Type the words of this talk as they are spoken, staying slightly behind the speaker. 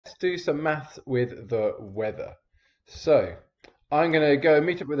do some maths with the weather. So I'm going to go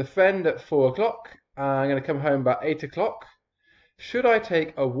meet up with a friend at 4 o'clock. I'm going to come home about 8 o'clock. Should I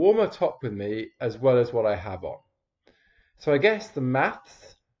take a warmer top with me as well as what I have on? So I guess the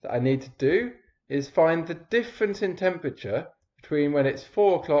maths that I need to do is find the difference in temperature between when it's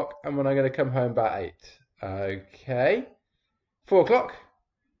 4 o'clock and when I'm going to come home about 8. Okay, 4 o'clock,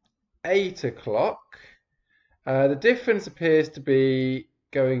 8 o'clock. The difference appears to be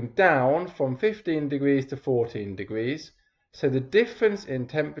going down from 15 degrees to 14 degrees. So the difference in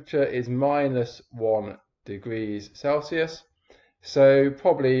temperature is minus 1 degrees Celsius. So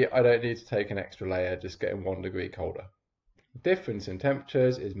probably I don't need to take an extra layer, just getting 1 degree colder. The difference in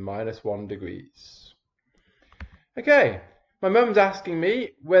temperatures is minus 1 degrees. Okay, my mum's asking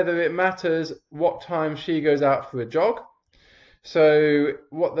me whether it matters what time she goes out for a jog. So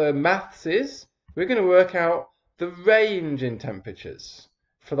what the maths is, we're going to work out the range in temperatures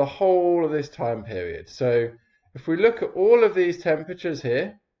for the whole of this time period. So if we look at all of these temperatures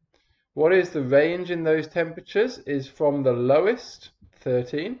here, what is the range in those temperatures is from the lowest,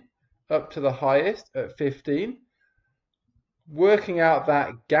 13, up to the highest at 15. Working out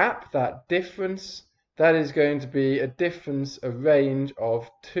that gap, that difference, that is going to be a difference, a range of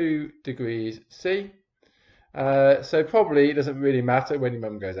 2 degrees C. So probably it doesn't really matter when your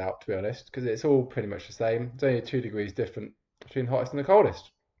mum goes out, to be honest, because it's all pretty much the same. It's only 2 degrees different between the hottest and the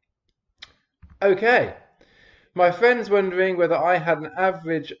coldest. Okay, my friend's wondering whether I had an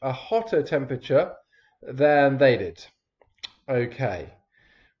average, a hotter temperature than they did. Okay,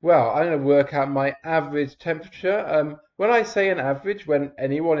 well, I'm going to work out my average temperature. When I say an average, when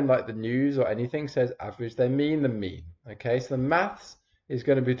anyone in like the news or anything says average, they mean the mean. Okay, so the maths is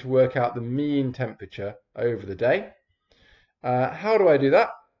going to be to work out the mean temperature over the day. How do I do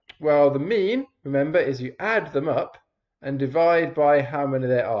that? Well, the mean, remember, is you add them up and divide by how many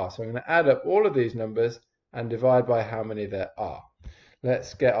there are. So I'm going to add up all of these numbers and divide by how many there are.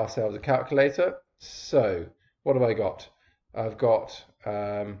 Let's get ourselves a calculator. So what have I got? I've got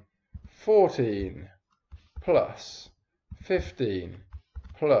 14 plus 15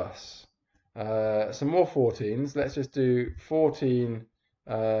 plus some more 14s. Let's just do 14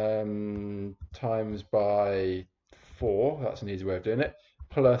 times by 4, that's an easy way of doing it,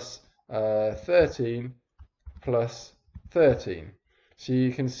 plus 13 plus 13. So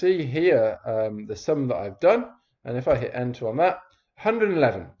you can see here the sum that I've done, and if I hit enter on that,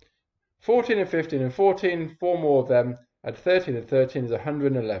 111. 14 and 15 and 14, 4 more of them, add 13 and 13 is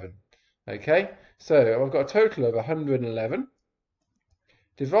 111. Okay, so I've got a total of 111.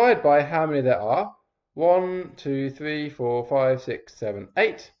 Divide by how many there are. 1, 2, 3, 4, 5, 6, 7,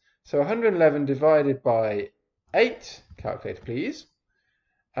 8. So 111 divided by 8. Calculator, please.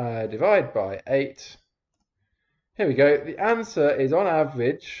 Divide by 8. Here we go. The answer is on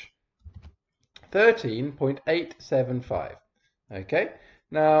average 13.875. Okay.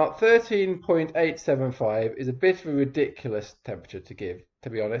 Now 13.875 is a bit of a ridiculous temperature to give, to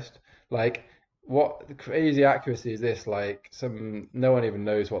be honest. Like, what crazy accuracy is this? Like, no one even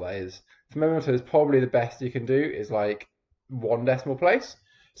knows what that is. Thermometers, probably the best you can do is like 1 decimal place.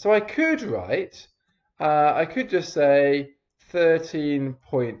 So I could write, I could just say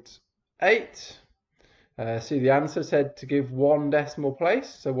 13.8. See, the answer said to give 1 decimal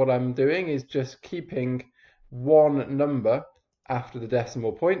place. So what I'm doing is just keeping 1 number after the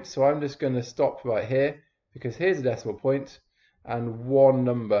decimal point. So I'm just going to stop right here because here's a decimal point and 1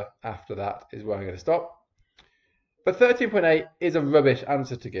 number after that is where I'm going to stop. But 13.8 is a rubbish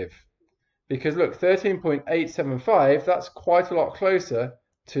answer to give because look, 13.875, that's quite a lot closer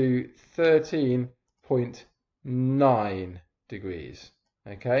to 13.9 degrees.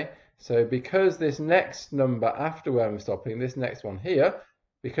 Okay, so because this next number after where I'm stopping, this next one here,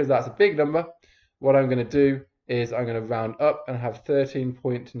 because that's a big number, what I'm going to do is I'm going to round up and have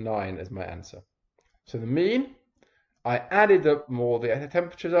 13.9 as my answer. So the mean, I added up more the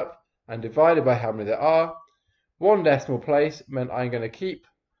temperatures up and divided by how many there are. 1 decimal place meant I'm going to keep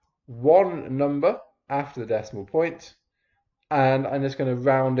 1 number after the decimal point, and I'm just going to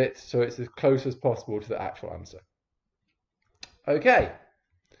round it so it's as close as possible to the actual answer. Okay.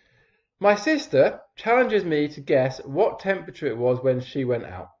 My sister challenges me to guess what temperature it was when she went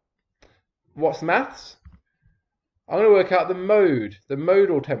out. What's maths? I'm going to work out the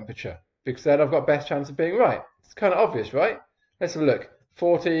modal temperature, because then I've got best chance of being right. It's kind of obvious, right? Let's have a look.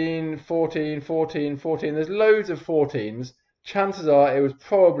 14, 14, 14, 14. There's loads of 14s. Chances are it was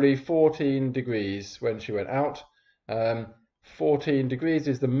probably 14 degrees when she went out. 14 degrees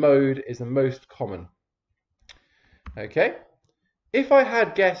is the most common. Okay. If I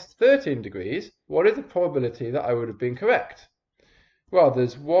had guessed 13 degrees, what is the probability that I would have been correct? Well,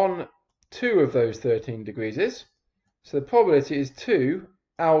 there's 2 of those 13 degrees is. So the probability is 2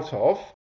 out of